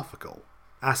philosophical,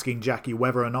 asking Jackie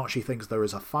whether or not she thinks there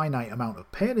is a finite amount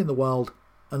of pain in the world,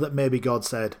 and that maybe God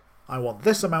said, "I want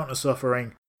this amount of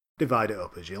suffering, divide it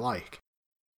up as you like."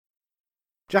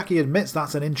 Jackie admits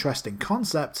that's an interesting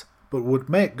concept, but would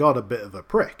make God a bit of a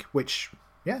prick, which,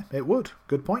 yeah, it would.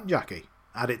 Good point, Jackie.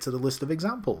 Add it to the list of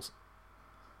examples.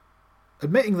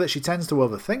 Admitting that she tends to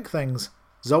overthink things,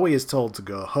 Zoe is told to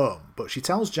go home, but she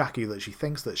tells Jackie that she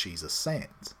thinks that she's a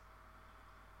saint.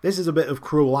 This is a bit of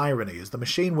cruel irony, as the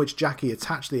machine which Jackie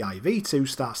attached the IV to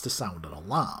starts to sound an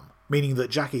alarm, meaning that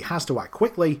Jackie has to act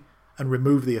quickly and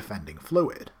remove the offending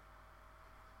fluid.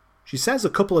 She says a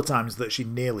couple of times that she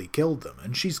nearly killed them,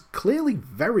 and she's clearly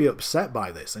very upset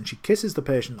by this, and she kisses the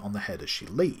patient on the head as she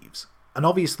leaves. And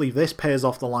obviously this pays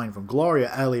off the line from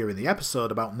Gloria earlier in the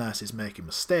episode about nurses making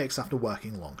mistakes after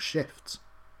working long shifts.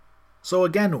 So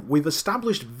again, we've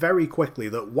established very quickly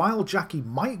that while Jackie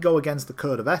might go against the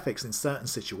code of ethics in certain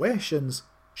situations,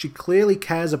 she clearly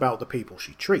cares about the people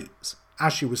she treats,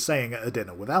 as she was saying at a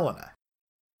dinner with Eleanor.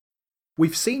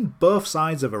 We've seen both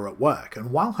sides of her at work,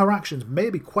 and while her actions may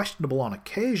be questionable on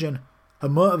occasion, her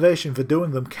motivation for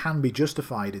doing them can be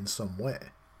justified in some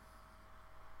way.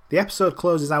 The episode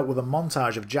closes out with a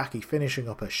montage of Jackie finishing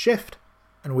up her shift,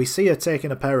 and we see her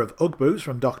taking a pair of Ugg boots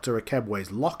from Dr. Akebwe's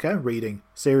locker, reading,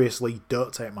 "Seriously,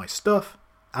 don't take my stuff,"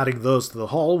 adding those to the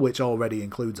haul, which already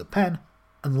includes a pen,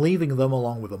 and leaving them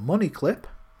along with a money clip,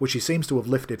 which she seems to have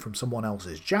lifted from someone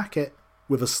else's jacket,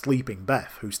 with a sleeping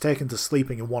Beth, who's taken to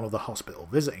sleeping in one of the hospital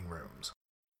visiting rooms.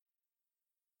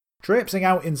 Traipsing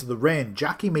out into the rain,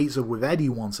 Jackie meets up with Eddie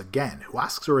once again, who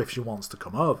asks her if she wants to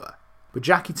come over, but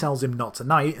Jackie tells him not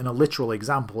tonight in a literal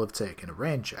example of taking a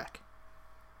rain check.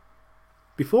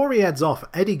 Before he heads off,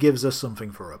 Eddie gives her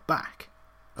something for her back,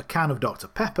 a can of Dr.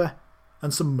 Pepper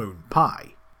and some moon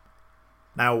pie.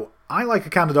 Now, I like a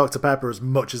can of Dr. Pepper as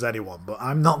much as anyone, but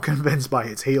I'm not convinced by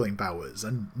its healing powers,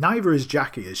 and neither is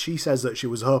Jackie, as she says that she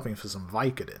was hoping for some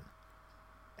Vicodin.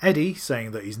 Eddie,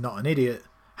 saying that he's not an idiot,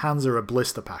 hands her a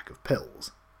blister pack of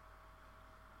pills.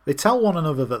 They tell one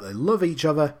another that they love each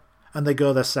other, and they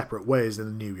go their separate ways in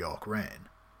the New York rain.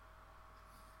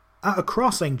 At a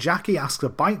crossing, Jackie asks a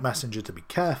bike messenger to be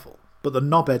careful, but the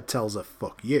knobhead tells her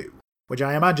 "fuck you," which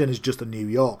I imagine is just a New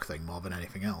York thing more than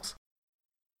anything else.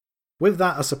 With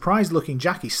that, a surprised-looking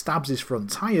Jackie stabs his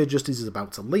front tyre just as he's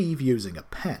about to leave using a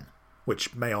pen,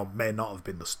 which may or may not have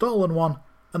been the stolen one,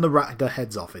 and the rider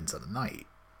heads off into the night.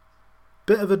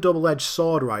 Bit of a double-edged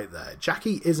sword right there.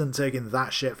 Jackie isn't taking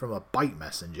that shit from a bike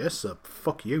messenger, so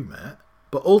fuck you, mate.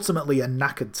 But ultimately a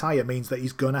knackered tyre means that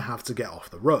he's gonna have to get off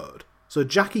the road, so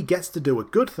Jackie gets to do a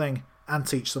good thing and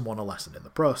teach someone a lesson in the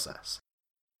process.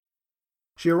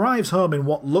 She arrives home in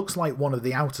what looks like one of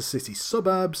the outer city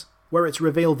suburbs, where it's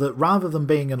revealed that rather than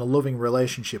being in a loving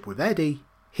relationship with Eddie,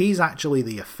 he's actually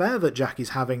the affair that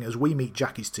Jackie's having as we meet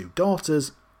Jackie's two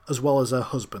daughters, as well as her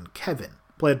husband Kevin,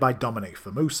 played by Dominic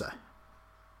Famusa.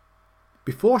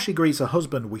 Before she greets her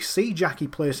husband, we see Jackie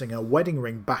placing her wedding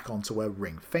ring back onto her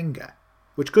ring finger,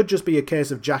 which could just be a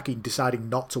case of Jackie deciding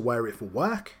not to wear it for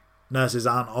work. Nurses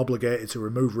aren't obligated to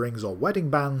remove rings or wedding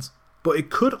bands, but it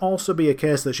could also be a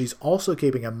case that she's also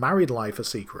keeping her married life a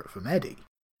secret from Eddie.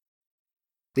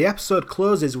 The episode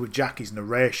closes with Jackie's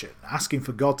narration, asking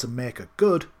for God to make her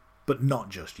good, but not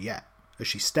just yet, as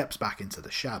she steps back into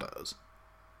the shadows.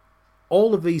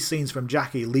 All of these scenes from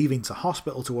Jackie leaving to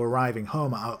hospital to arriving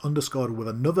home are underscored with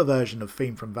another version of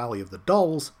theme from Valley of the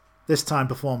Dolls, this time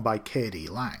performed by K.D.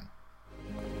 Lang.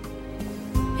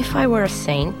 If I were a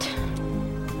saint,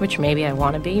 which maybe I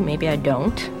want to be, maybe I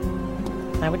don't.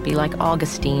 I would be like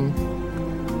Augustine.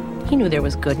 He knew there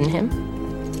was good in him,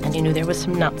 and he knew there was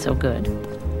some not so good.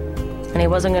 And he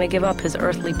wasn't going to give up his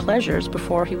earthly pleasures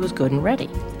before he was good and ready.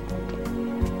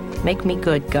 Make me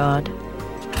good, God,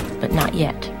 but not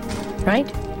yet, right?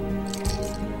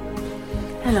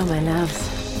 Hello, my loves.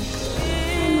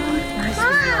 Nice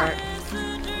sweetheart.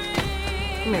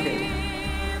 Come here, baby.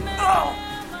 Oh!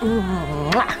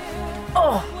 Mwah.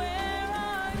 Oh!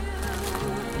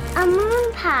 A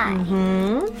moon pie.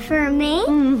 Mm-hmm. For me?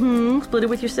 Mm-hmm. Split it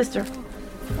with your sister.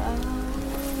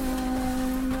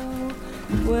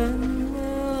 When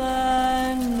will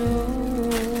I know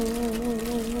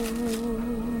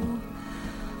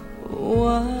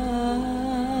why?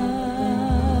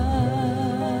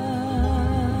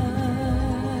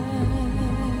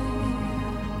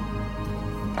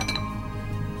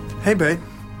 Hey, babe.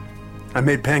 I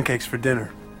made pancakes for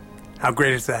dinner. How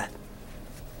great is that?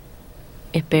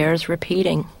 It bears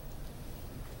repeating.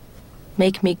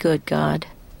 Make me good, God.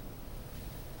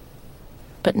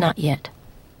 But not yet.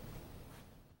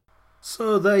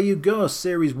 So there you go,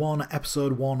 Series 1,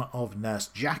 Episode 1 of Nurse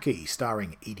Jackie,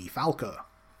 starring Edie Falco.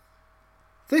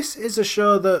 This is a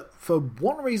show that, for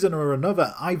one reason or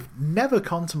another, I've never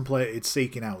contemplated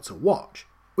seeking out to watch,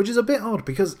 which is a bit odd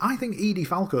because I think Edie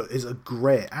Falco is a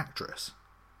great actress.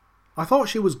 I thought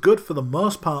she was good for the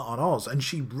most part on Oz, and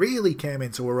she really came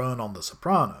into her own on The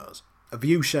Sopranos, a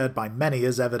view shared by many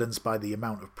as evidenced by the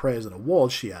amount of praise and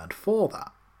awards she earned for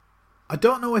that. I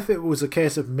don't know if it was a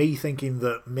case of me thinking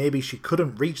that maybe she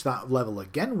couldn't reach that level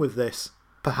again with this,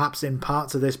 perhaps in part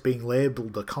to this being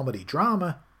labelled a comedy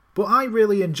drama, but I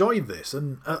really enjoyed this,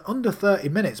 and at under 30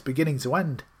 minutes beginning to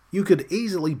end, you could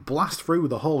easily blast through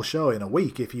the whole show in a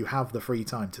week if you have the free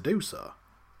time to do so.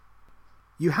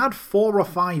 You had 4 or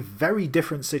 5 very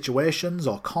different situations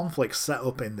or conflicts set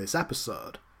up in this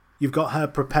episode. You've got her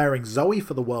preparing Zoe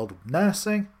for the world of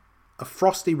nursing, a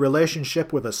frosty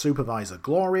relationship with her supervisor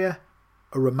Gloria,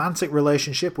 a romantic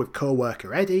relationship with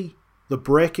co-worker Eddie, the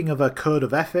breaking of her code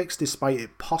of ethics despite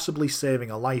it possibly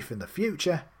saving a life in the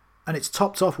future, and it's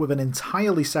topped off with an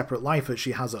entirely separate life that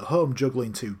she has at home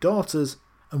juggling 2 daughters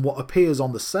and what appears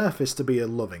on the surface to be a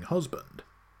loving husband.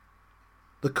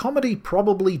 The comedy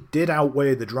probably did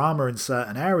outweigh the drama in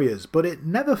certain areas, but it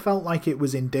never felt like it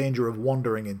was in danger of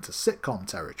wandering into sitcom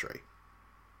territory.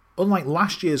 Unlike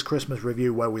last year's Christmas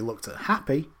review where we looked at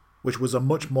Happy, which was a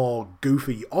much more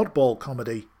goofy oddball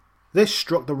comedy, this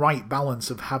struck the right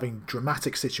balance of having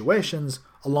dramatic situations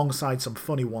alongside some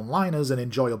funny one-liners and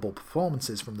enjoyable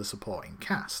performances from the supporting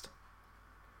cast.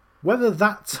 Whether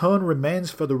that tone remains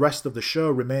for the rest of the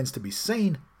show remains to be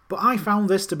seen, but I found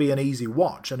this to be an easy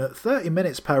watch, and at 30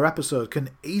 minutes per episode can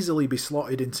easily be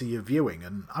slotted into your viewing,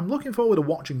 and I'm looking forward to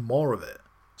watching more of it.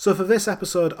 So for this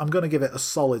episode, I'm going to give it a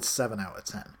solid 7 out of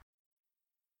 10.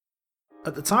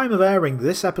 At the time of airing,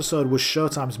 this episode was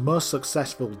Showtime's most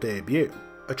successful debut,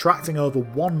 attracting over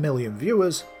 1 million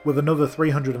viewers, with another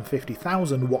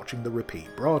 350,000 watching the repeat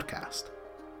broadcast.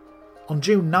 On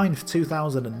June 9th,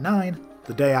 2009,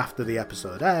 the day after the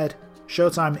episode aired,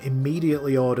 Showtime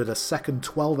immediately ordered a second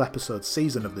 12-episode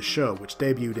season of the show, which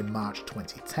debuted in March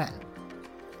 2010.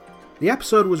 The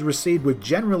episode was received with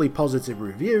generally positive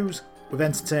reviews, with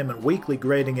Entertainment Weekly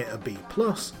grading it a B+,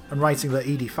 and writing that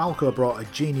Edie Falco brought a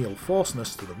genial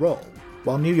forceness to the role,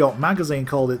 while New York Magazine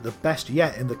called it the best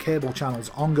yet in the cable channel's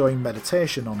ongoing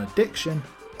meditation on addiction,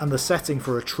 and the setting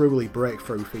for a truly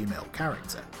breakthrough female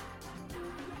character.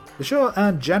 The show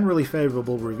earned generally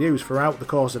favourable reviews throughout the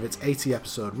course of its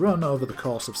 80-episode run over the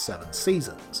course of 7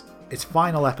 seasons, its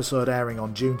final episode airing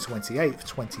on June 28,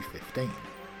 2015.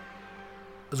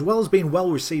 As well as being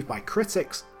well received by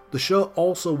critics, the show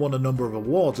also won a number of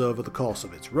awards over the course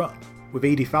of its run, with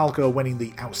Edie Falco winning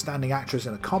the Outstanding Actress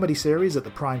in a Comedy Series at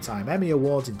the Primetime Emmy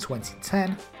Awards in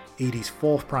 2010, Edie's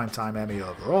 4th Primetime Emmy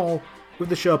overall, with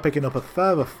the show picking up a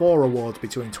further 4 awards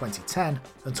between 2010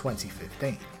 and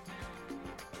 2015.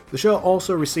 The show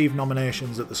also received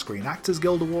nominations at the Screen Actors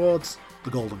Guild Awards,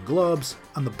 the Golden Globes,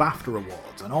 and the BAFTA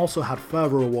Awards, and also had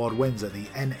further award wins at the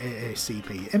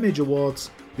NAACP Image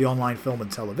Awards, the Online Film and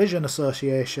Television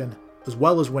Association, as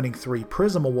well as winning 3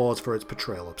 Prism Awards for its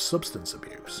portrayal of substance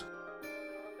abuse.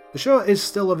 The show is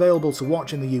still available to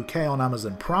watch in the UK on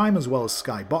Amazon Prime as well as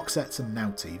Sky Box Sets and Now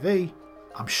TV.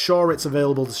 I'm sure it's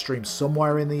available to stream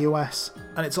somewhere in the US,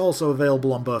 and it's also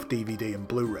available on both DVD and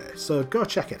Blu-ray, so go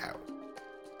check it out.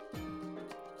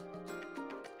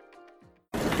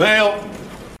 Fail!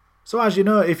 So as you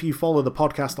know, if you follow the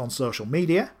podcast on social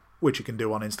media, which you can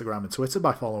do on Instagram and Twitter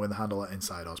by following the handle at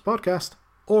Inside Oz Podcast,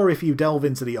 or if you delve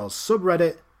into the Oz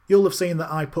subreddit, you'll have seen that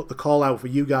I put the call out for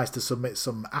you guys to submit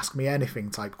some Ask Me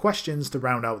Anything type questions to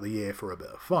round out the year for a bit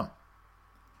of fun.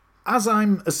 As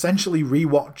I'm essentially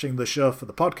rewatching the show for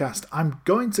the podcast, I'm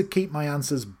going to keep my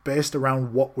answers based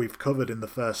around what we've covered in the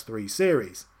first 3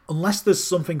 series, unless there's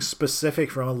something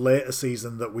specific from a later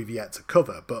season that we've yet to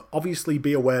cover, but obviously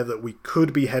be aware that we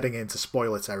could be heading into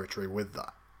spoiler territory with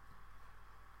that.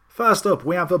 First up,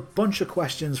 we have a bunch of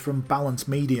questions from Balance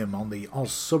Medium on the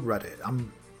Oz subreddit.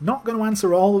 I'm not going to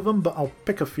answer all of them, but I'll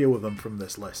pick a few of them from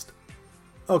this list.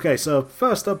 Okay, so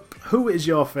first up, who is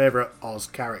your favourite Oz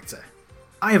character?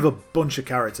 I have a bunch of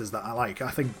characters that I like. I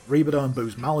think Rebadow and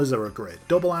Booze Mallows are a great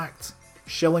double act.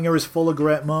 Schillinger is full of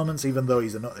great moments, even though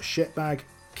he's an utter shitbag.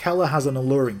 Keller has an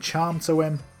alluring charm to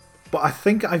him. But I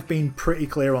think I've been pretty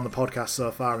clear on the podcast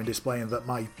so far in displaying that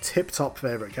my tip-top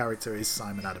favourite character is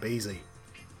Simon Adebisi.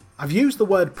 I've used the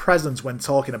word presence when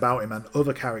talking about him and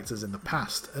other characters in the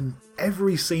past, and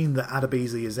every scene that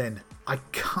Adebisi is in, I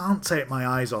can't take my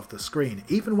eyes off the screen,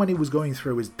 even when he was going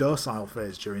through his docile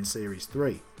phase during Series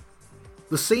 3.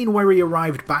 The scene where he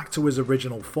arrived back to his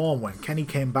original form when Kenny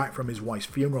came back from his wife's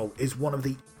funeral is one of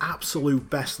the absolute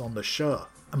best on the show,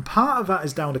 and part of that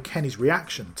is down to Kenny's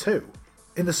reaction too.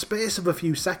 In the space of a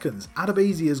few seconds,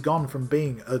 Adebisi has gone from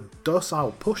being a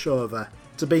docile pushover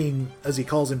to being, as he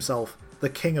calls himself, the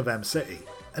king of M-City,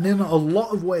 and in a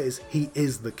lot of ways he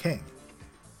is the king.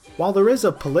 While there is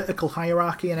a political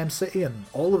hierarchy in M-City and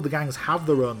all of the gangs have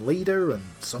their own leader and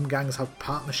some gangs have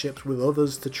partnerships with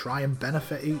others to try and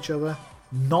benefit each other,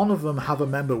 none of them have a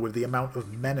member with the amount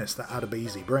of menace that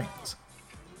Adebisi brings.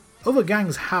 Other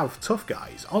gangs have tough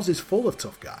guys, Oz is full of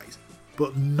tough guys,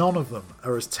 but none of them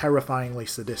are as terrifyingly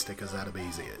sadistic as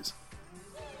Adebisi is.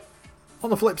 On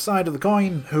the flip side of the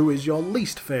coin, who is your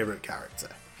least favourite character?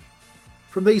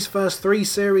 From these first 3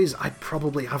 series, I'd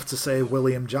probably have to say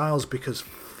William Giles, because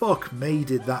fuck me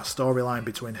did that storyline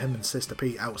between him and Sister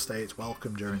Pete outstay its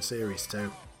welcome during Series 2.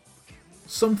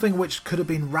 Something which could have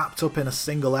been wrapped up in a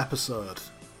single episode,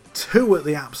 2 at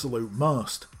the absolute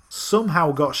most,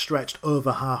 somehow got stretched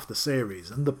over half the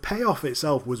series, and the payoff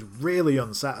itself was really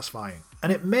unsatisfying,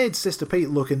 and it made Sister Pete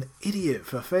look an idiot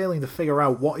for failing to figure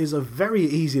out what is a very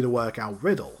easy to work out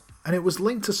riddle, and it was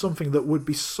linked to something that would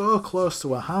be so close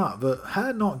to her heart that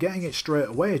her not getting it straight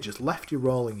away just left you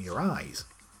rolling your eyes.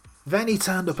 Then he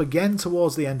turned up again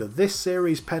towards the end of this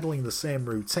series peddling the same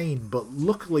routine, but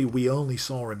luckily we only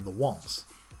saw him the once.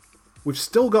 We've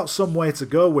still got some way to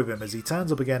go with him as he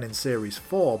turns up again in Series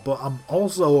 4, but I'm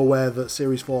also aware that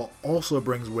Series 4 also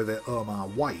brings with it Omar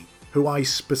White, who I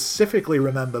specifically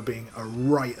remember being a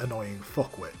right annoying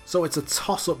fuckwit, so it's a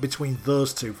toss-up between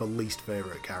those 2 for least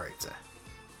favourite character.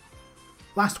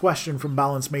 Last question from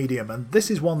Balance Medium, and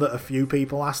this is one that a few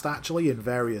people asked actually in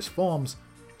various forms.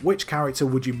 Which character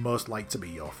would you most like to be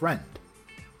your friend?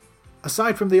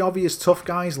 Aside from the obvious tough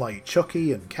guys like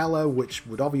Chucky and Keller, which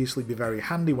would obviously be very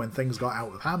handy when things got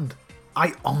out of hand,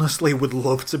 I honestly would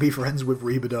love to be friends with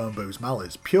Rebadow and Booze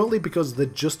Mallows, purely because they're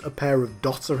just a pair of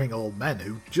doddering old men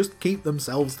who just keep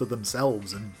themselves to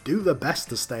themselves and do their best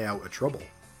to stay out of trouble.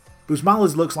 Booze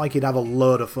Mallows looks like he'd have a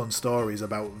load of fun stories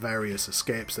about various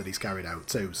escapes that he's carried out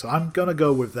too, so I'm gonna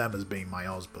go with them as being my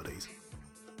Oz buddies.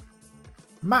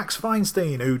 Max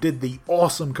Feinstein, who did the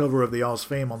awesome cover of the Oz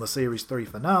theme on the Series 3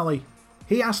 finale,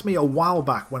 he asked me a while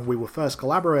back when we were first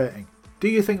collaborating, do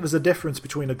you think there's a difference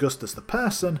between Augustus the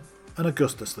person and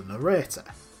Augustus the narrator?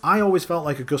 I always felt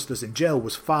like Augustus in jail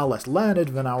was far less learned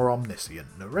than our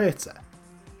omniscient narrator.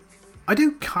 I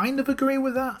do kind of agree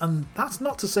with that, and that's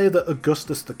not to say that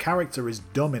Augustus the character is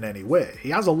dumb in any way, he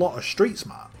has a lot of street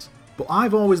smarts, but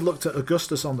I've always looked at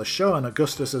Augustus on the show and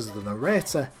Augustus as the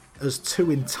narrator as 2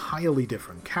 entirely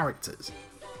different characters.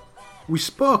 We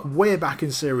spoke way back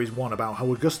in Series 1 about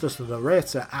how Augustus the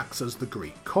narrator acts as the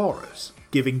Greek chorus,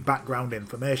 giving background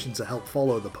information to help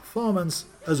follow the performance,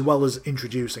 as well as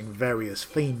introducing various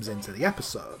themes into the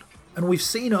episode. And we've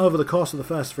seen over the course of the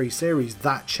first 3 series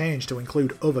that change to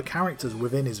include other characters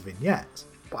within his vignettes.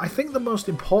 But I think the most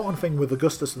important thing with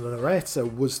Augustus the narrator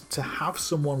was to have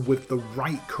someone with the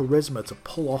right charisma to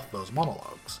pull off those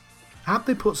monologues. Had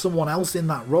they put someone else in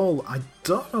that role, I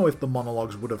don't know if the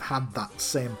monologues would have had that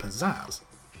same pizzazz.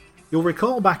 You'll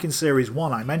recall back in Series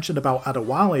 1 I mentioned about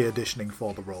Adewale auditioning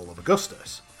for the role of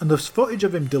Augustus, and there's footage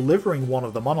of him delivering one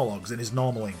of the monologues in his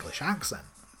normal English accent.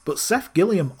 But Seth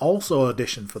Gilliam also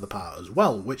auditioned for the part as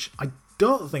well, which I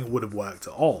don't think would have worked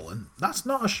at all, and that's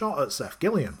not a shot at Seth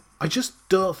Gilliam. I just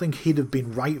don't think he'd have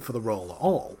been right for the role at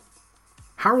all.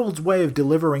 Harold's way of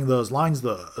delivering those lines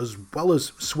though, as well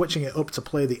as switching it up to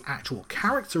play the actual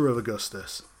character of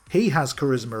Augustus, he has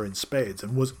charisma in spades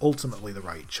and was ultimately the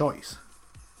right choice.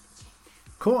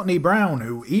 Courtney Brown,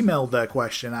 who emailed their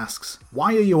question, asks,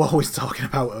 why are you always talking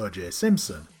about O.J.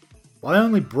 Simpson? Well, I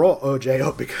only brought O.J.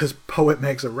 up because Poet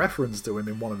makes a reference to him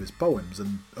in one of his poems,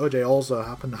 and O.J. also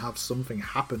happened to have something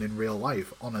happen in real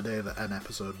life on a day that an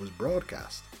episode was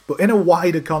broadcast. But in a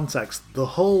wider context, the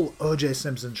whole O.J.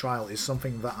 Simpson trial is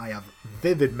something that I have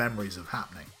vivid memories of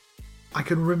happening. I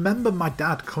can remember my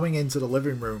dad coming into the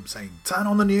living room saying, turn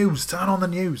on the news, turn on the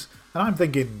news. And I'm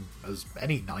thinking, as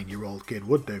any 9-year-old kid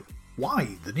would do,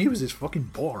 why? The news is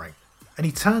fucking boring. And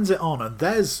he turns it on and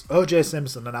there's O.J.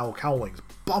 Simpson and Al Cowlings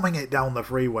bombing it down the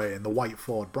freeway in the white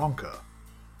Ford Bronco.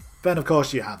 Then of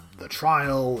course you had the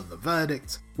trial and the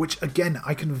verdict, which again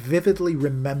I can vividly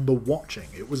remember watching.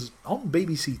 It was on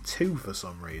BBC Two for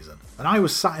some reason, and I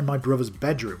was sat in my brother's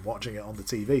bedroom watching it on the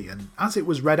TV, and as it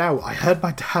was read out I heard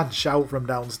my dad shout from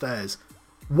downstairs,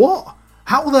 "What?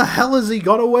 How the hell has he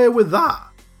got away with that?"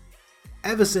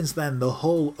 Ever since then the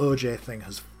whole OJ thing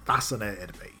has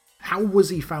fascinated me. How was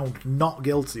he found not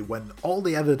guilty when all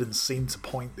the evidence seemed to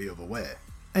point the other way?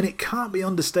 And it can't be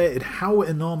understated how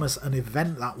enormous an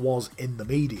event that was in the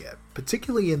media,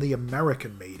 particularly in the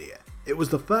American media. It was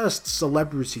the first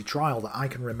celebrity trial that I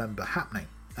can remember happening.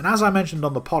 And as I mentioned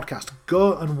on the podcast,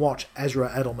 go and watch Ezra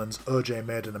Edelman's OJ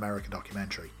Made in America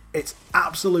documentary. It's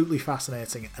absolutely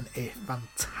fascinating and a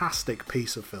fantastic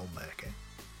piece of filmmaking.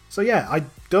 So yeah, I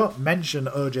don't mention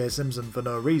OJ Simpson for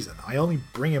no reason. I only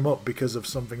bring him up because of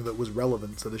something that was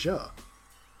relevant to the show.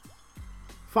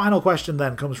 Final question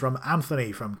then comes from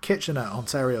Anthony from Kitchener,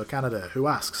 Ontario, Canada, who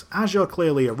asks, as you're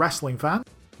clearly a wrestling fan,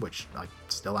 which I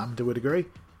still am to a degree,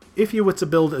 if you were to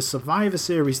build a Survivor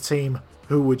Series team,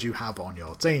 who would you have on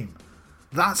your team?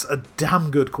 That's a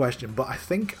damn good question, but I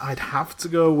think I'd have to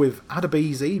go with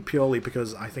Adebisi purely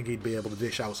because I think he'd be able to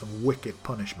dish out some wicked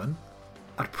punishment.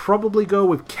 I'd probably go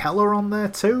with Keller on there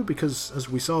too, because as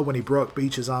we saw when he broke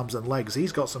Beach's arms and legs,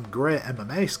 he's got some great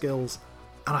MMA skills.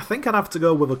 And I think I'd have to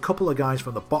go with a couple of guys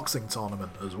from the boxing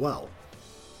tournament as well.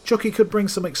 Chucky could bring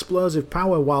some explosive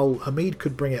power, while Hamid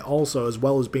could bring it also, as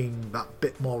well as being that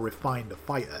bit more refined a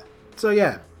fighter. So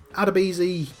yeah,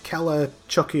 Adebisi, Keller,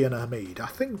 Chucky and Hamid. I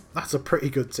think that's a pretty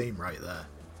good team right there.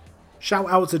 Shout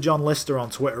out to John Lister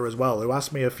on Twitter as well, who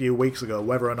asked me a few weeks ago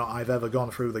whether or not I've ever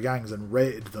gone through the gangs and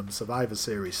rated them Survivor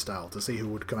Series style to see who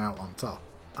would come out on top.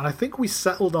 And I think we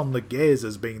settled on the Gays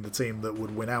as being the team that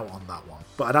would win out on that one,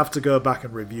 but I'd have to go back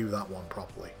and review that one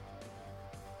properly.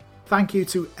 Thank you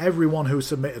to everyone who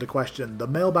submitted a question. The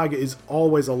mailbag is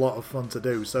always a lot of fun to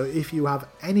do, so if you have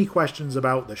any questions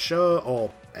about the show, or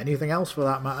anything else for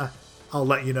that matter, I'll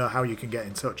let you know how you can get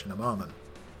in touch in a moment.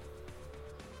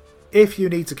 If you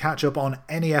need to catch up on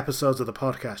any episodes of the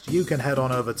podcast, you can head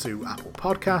on over to Apple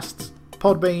Podcasts,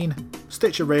 Podbean,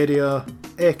 Stitcher Radio,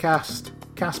 Acast,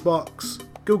 Castbox,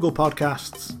 Google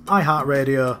Podcasts,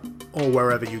 iHeartRadio, or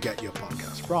wherever you get your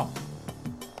podcasts from.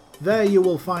 There you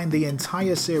will find the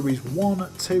entire Series 1,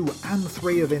 2 and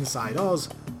 3 of Inside Oz,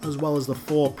 as well as the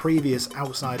 4 previous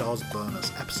Outside Oz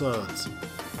bonus episodes.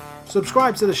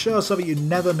 Subscribe to the show so that you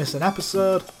never miss an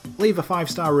episode, leave a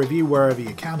 5-star review wherever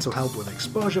you can to help with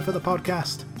exposure for the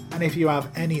podcast, and if you have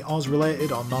any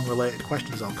Oz-related or non-related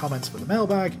questions or comments for the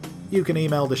mailbag, you can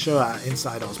email the show at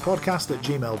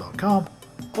insideozpodcast@gmail.com,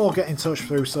 or get in touch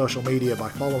through social media by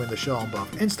following the show on both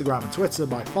Instagram and Twitter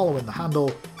by following the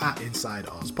handle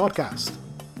 @InsideOzPodcast.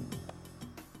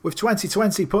 With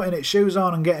 2020 putting its shoes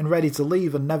on and getting ready to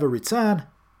leave and never return,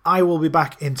 I will be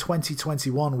back in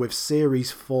 2021 with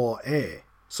Series 4A,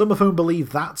 some of whom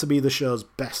believe that to be the show's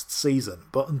best season,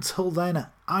 but until then,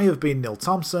 I have been Neil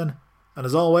Thompson, and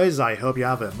as always, I hope you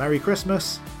have a Merry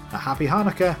Christmas, a Happy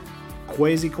Hanukkah,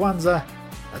 Kwezi Kwanzaa,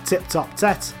 a Tip-Top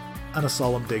Tet, and a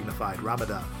solemn dignified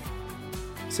Ramadan.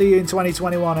 See you in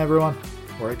 2021 everyone,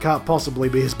 where it can't possibly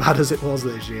be as bad as it was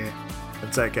this year,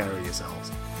 and take care of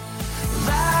yourselves.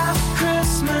 Last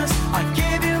Christmas I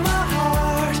gave you